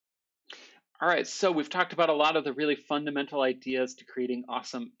All right, so we've talked about a lot of the really fundamental ideas to creating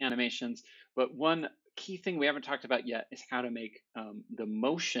awesome animations, but one key thing we haven't talked about yet is how to make the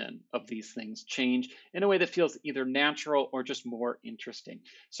motion of these things change in a way that feels either natural or just more interesting.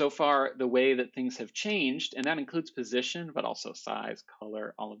 So far, the way that things have changed, and that includes position, but also size,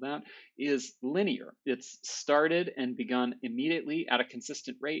 color, all of that, is linear. It's started and begun immediately at a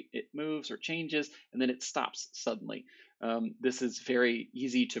consistent rate. It moves or changes, and then it stops suddenly. This is very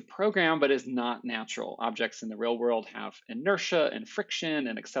easy to program, but is not natural. Objects in the real world have inertia and friction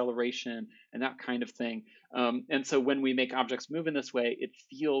and acceleration and that kind of thing. And so when we make objects move in this way, it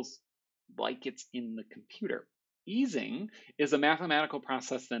feels like it's in the computer. Easing is a mathematical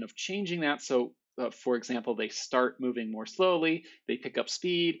process then of changing that. So for example, they start moving more slowly, they pick up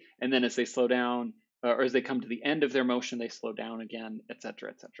speed, and then as they slow down, or as they come to the end of their motion, they slow down again, et cetera,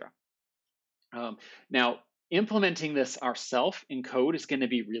 et cetera. Now, implementing this ourselves in code is going to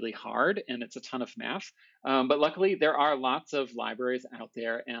be really hard, and it's a ton of math. But luckily, there are lots of libraries out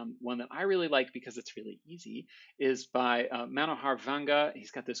there, and one that I really like because it's really easy is by Manohar Vanga.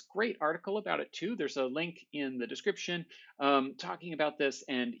 He's got this great article about it too. There's a link in the description talking about this,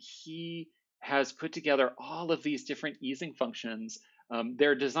 and he has put together all of these different easing functions.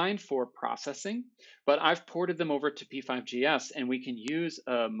 They're designed for processing, but I've ported them over to P5JS, and we can use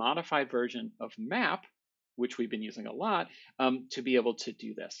a modified version of map, which we've been using a lot, to be able to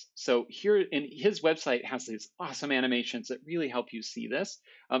do this. So here in his website has these awesome animations that really help you see this.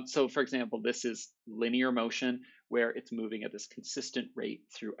 So for example, this is linear motion where it's moving at this consistent rate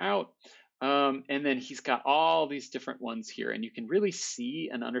throughout. And then he's got all these different ones here, and you can really see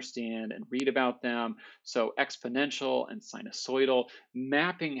and understand and read about them. So exponential and sinusoidal,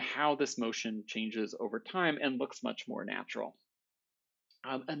 mapping how this motion changes over time and looks much more natural.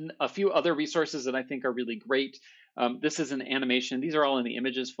 And a few other resources that I think are really great. This is an animation. These are all in the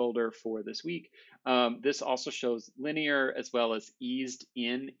images folder for this week. This also shows linear as well as eased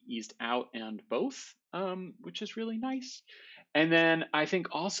in, eased out, and both, which is really nice. And then I think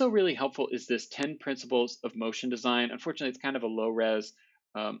also really helpful is this 10 principles of motion design. Unfortunately, it's kind of a low res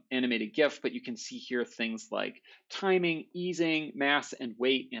animated GIF, but you can see here things like timing, easing, mass and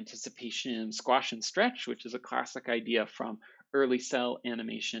weight, anticipation, squash and stretch, which is a classic idea from early cell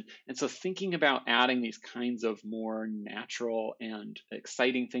animation. And so thinking about adding these kinds of more natural and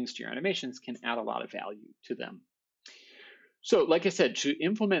exciting things to your animations can add a lot of value to them. So like I said, to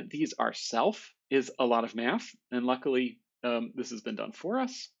implement these ourselves is a lot of math, and luckily this has been done for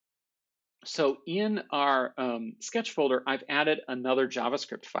us. So in our sketch folder, I've added another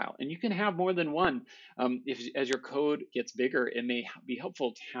JavaScript file, and you can have more than one. As your code gets bigger, it may be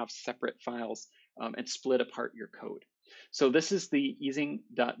helpful to have separate files and split apart your code. So this is the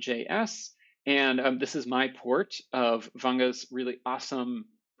easing.js, and this is my port of Vanga's really awesome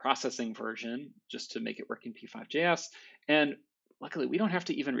processing version, just to make it work in P5JS. And luckily, we don't have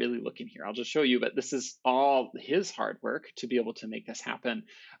to even really look in here. I'll just show you, but this is all his hard work to be able to make this happen.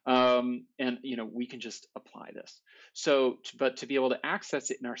 And we can just apply this. So, but to be able to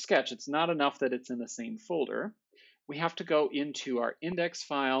access it in our sketch, it's not enough that it's in the same folder. We have to go into our index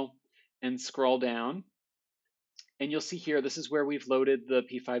file and scroll down. And you'll see here, this is where we've loaded the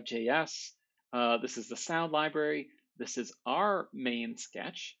P5JS. This is the sound library. This is our main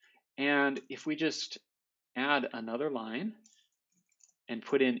sketch. And if we just add another line and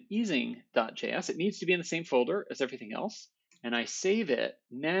put in easing.js, it needs to be in the same folder as everything else, and I save it.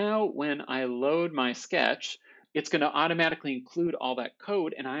 Now, when I load my sketch, it's going to automatically include all that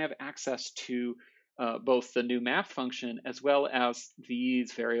code, and I have access to both the new map function as well as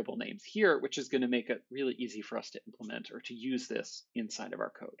these variable names here, which is going to make it really easy for us to implement or to use this inside of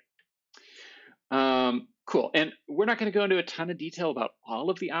our code. Cool, and we're not going to go into a ton of detail about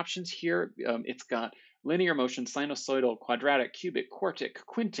all of the options here. It's got linear motion, sinusoidal, quadratic, cubic, quartic,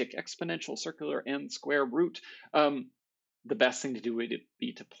 quintic, exponential, circular, and square root. The best thing to do would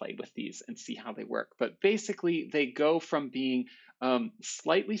be to play with these and see how they work. But basically, they go from being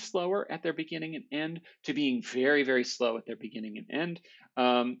slightly slower at their beginning and end to being very, very slow at their beginning and end.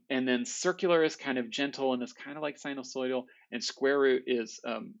 And then circular is kind of gentle and is kind of like sinusoidal, and square root is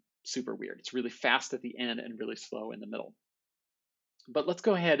super weird. It's really fast at the end and really slow in the middle. But let's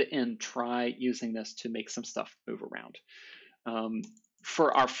go ahead and try using this to make some stuff move around.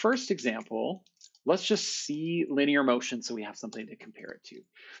 For our first example, let's just see linear motion so we have something to compare it to.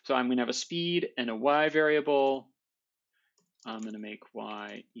 So I'm going to have a speed and a y variable. I'm going to make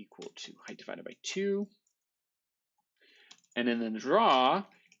y equal to height divided by 2. And then in the draw,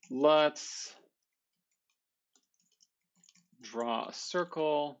 let's draw a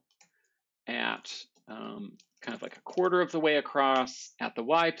circle at kind of like a quarter of the way across at the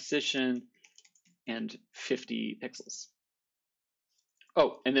y position, and 50 pixels.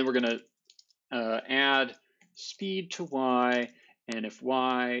 Oh, and then we're going to add speed to y. And if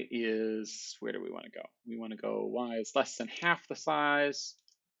y is, where do we want to go? We want to go y is less than half the size,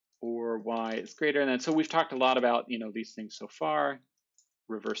 or y is greater than that. So we've talked a lot about, these things so far,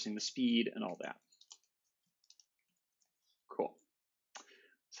 reversing the speed and all that. Cool.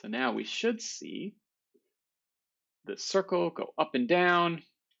 So now we should see the circle go up and down,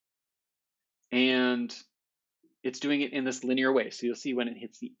 and it's doing it in this linear way. So you'll see when it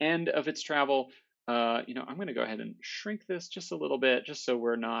hits the end of its travel, I'm going to go ahead and shrink this just a little bit, just so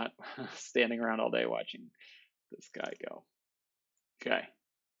we're not standing around all day watching this guy go. Okay.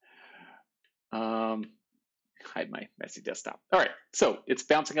 Hide my messy desktop. All right, so it's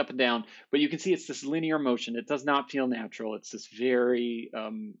bouncing up and down, but you can see it's this linear motion. It does not feel natural. It's this very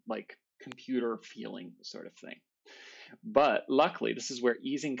like computer feeling sort of thing. But luckily, this is where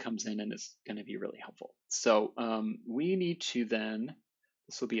easing comes in and is going to be really helpful. So we need to then,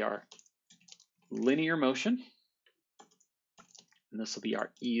 this will be our linear motion, and this will be our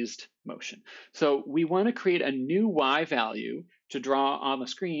eased motion. So we want to create a new y value to draw on the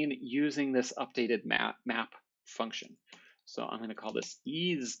screen using this updated map function. So I'm going to call this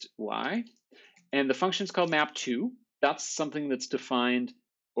eased y, and the function is called map2. That's something that's defined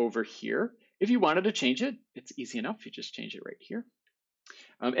over here. If you wanted to change it, it's easy enough. You just change it right here.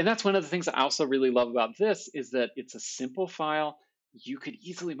 And that's one of the things I also really love about this, is that it's a simple file. You could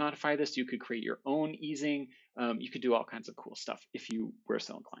easily modify this. You could create your own easing. You could do all kinds of cool stuff if you were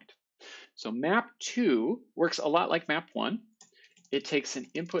so inclined. So map2 works a lot like map1. It takes an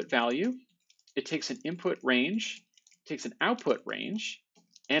input value, it takes an input range, it takes an output range,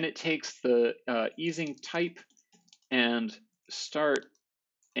 and it takes the easing type and start,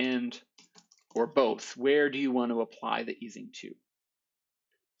 end, or both. Where do you want to apply the easing to?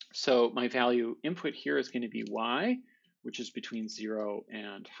 So my value input here is going to be y, which is between 0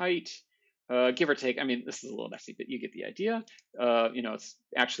 and height, give or take. I mean, this is a little messy, but you get the idea. It's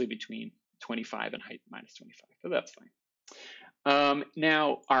actually between 25 and height minus 25, so that's fine.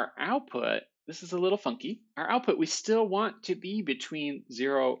 Now our output, this is a little funky. Our output, we still want to be between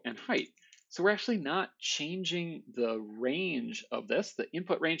 0 and height. So we're actually not changing the range of this. The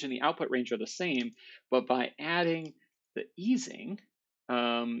input range and the output range are the same, but by adding the easing,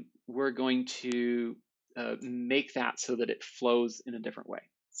 we're going to make that so that it flows in a different way.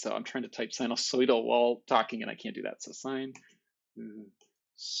 So I'm trying to type sinusoidal while talking, and I can't do that. So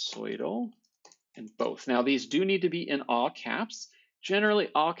sinusoidal and both. Now these do need to be in all caps. Generally,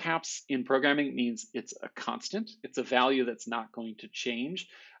 all caps in programming means it's a constant. It's a value that's not going to change.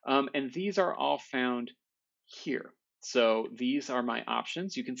 And these are all found here. So these are my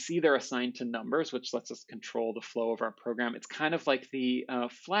options. You can see they're assigned to numbers, which lets us control the flow of our program. It's kind of like the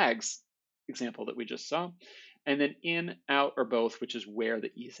flags example that we just saw. And then in, out, or both, which is where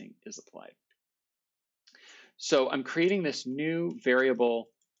the easing is applied. So I'm creating this new variable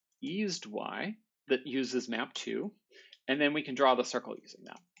eased y that uses map2, and then we can draw the circle using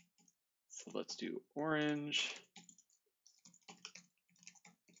that. So let's do orange,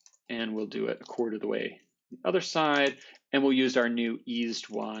 and we'll do it a quarter of the way the other side, and we'll use our new eased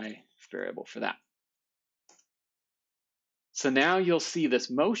y variable for that. So now you'll see this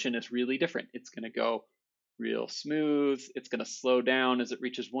motion is really different. It's going to go real smooth. It's going to slow down as it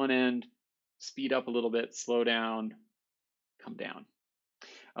reaches one end, speed up a little bit, slow down, come down.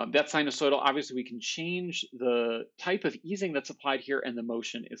 That's sinusoidal. Obviously, we can change the type of easing that's applied here, and the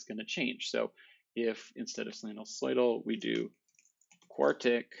motion is going to change. So if instead of sinusoidal, we do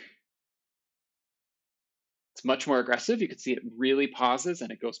quartic, it's much more aggressive. You can see it really pauses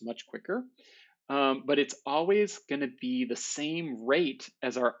and it goes much quicker. But it's always going to be the same rate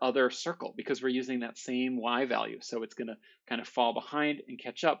as our other circle because we're using that same y value. So it's going to kind of fall behind and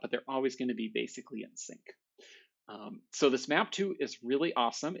catch up, but they're always going to be basically in sync. So this map2 is really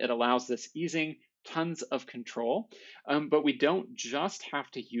awesome. It allows this easing, tons of control, but we don't just have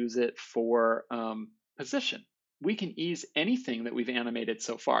to use it for position. We can ease anything that we've animated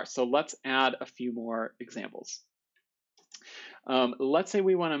so far. So let's add a few more examples. Let's say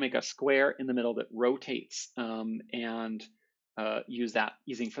we want to make a square in the middle that rotates and use that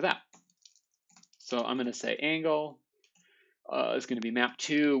easing for that. So I'm going to say angle is going to be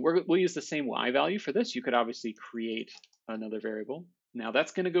map2. We'll use the same y value for this. You could obviously create another variable. Now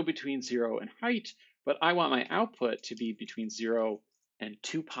that's going to go between 0 and height, but I want my output to be between 0 and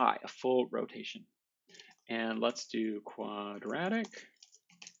 2 pi, a full rotation. And let's do quadratic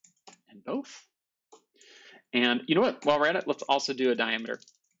and both. And you know what, while we're at it, let's also do a diameter.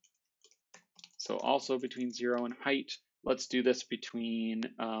 So also between 0 and height, let's do this between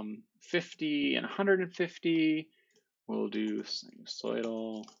 50 and 150. We'll do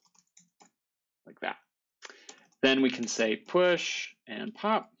sinusoidal like that. Then we can say push and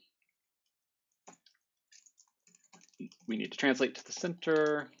pop. We need to translate to the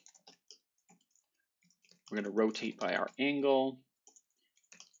center. We're going to rotate by our angle.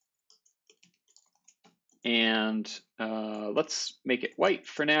 And let's make it white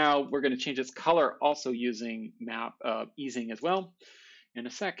for now. We're going to change its color also using map easing as well in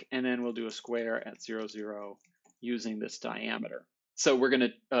a sec. And then we'll do a square at 0, 0 using this diameter. So we're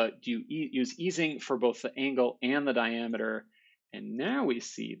going to use easing for both the angle and the diameter. And now we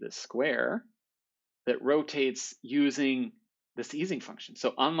see the square that rotates using this easing function.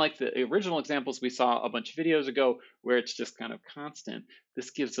 So unlike the original examples we saw a bunch of videos ago where it's just kind of constant, this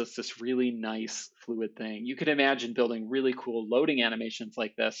gives us this really nice fluid thing. You could imagine building really cool loading animations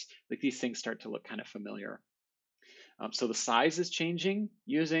like this. Like these things start to look kind of familiar. So the size is changing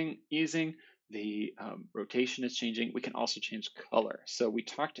using easing. The rotation is changing. We can also change color. So we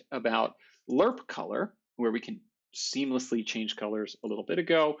talked about lerp color, where we can seamlessly change colors a little bit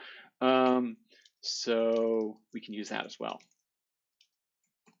ago. So we can use that as well.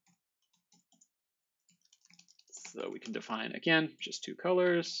 So we can define, again, just 2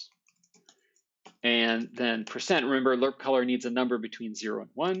 colors. And then percent, remember, lerp color needs a number between 0 and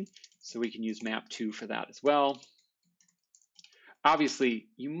 1. So we can use map2 for that as well. Obviously,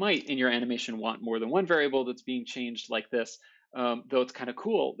 you might in your animation want more than one variable that's being changed like this, though it's kind of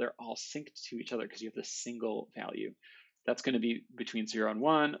cool. They're all synced to each other because you have this single value. That's going to be between 0 and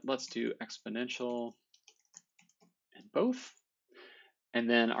 1. Let's do exponential in both. And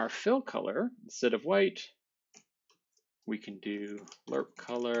then our fill color, instead of white, we can do lerp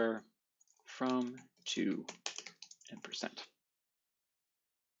color from to and percent.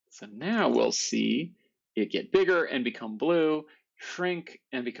 So now we'll see it get bigger and become blue, shrink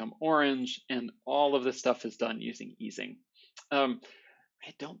and become orange, and all of this stuff is done using easing.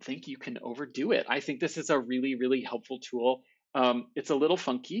 I don't think you can overdo it. I think this is a really, really helpful tool. It's a little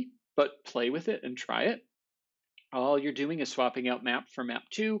funky, but play with it and try it. All you're doing is swapping out map for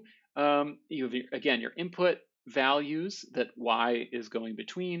map2. You have, again, your input values that y is going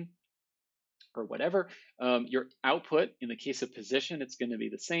between or whatever. Your output, in the case of position, it's going to be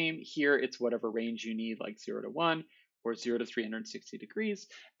the same. Here, it's whatever range you need, like 0 to 1 or 0 to 360 degrees.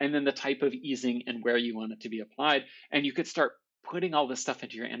 And then the type of easing and where you want it to be applied. And you could start putting all this stuff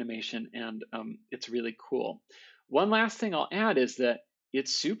into your animation, and it's really cool. One last thing I'll add is that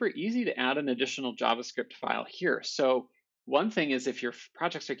it's super easy to add an additional JavaScript file here. So one thing is, if your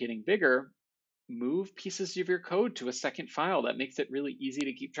projects are getting bigger, move pieces of your code to a second file. That makes it really easy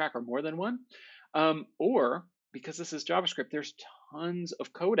to keep track, or more than one. Or because this is JavaScript, there's tons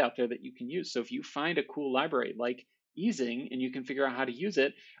of code out there that you can use. So if you find a cool library like easing and you can figure out how to use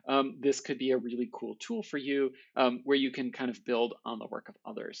it, this could be a really cool tool for you, where you can kind of build on the work of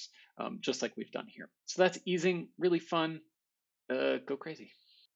others, just like we've done here. So that's easing, really fun. Go crazy.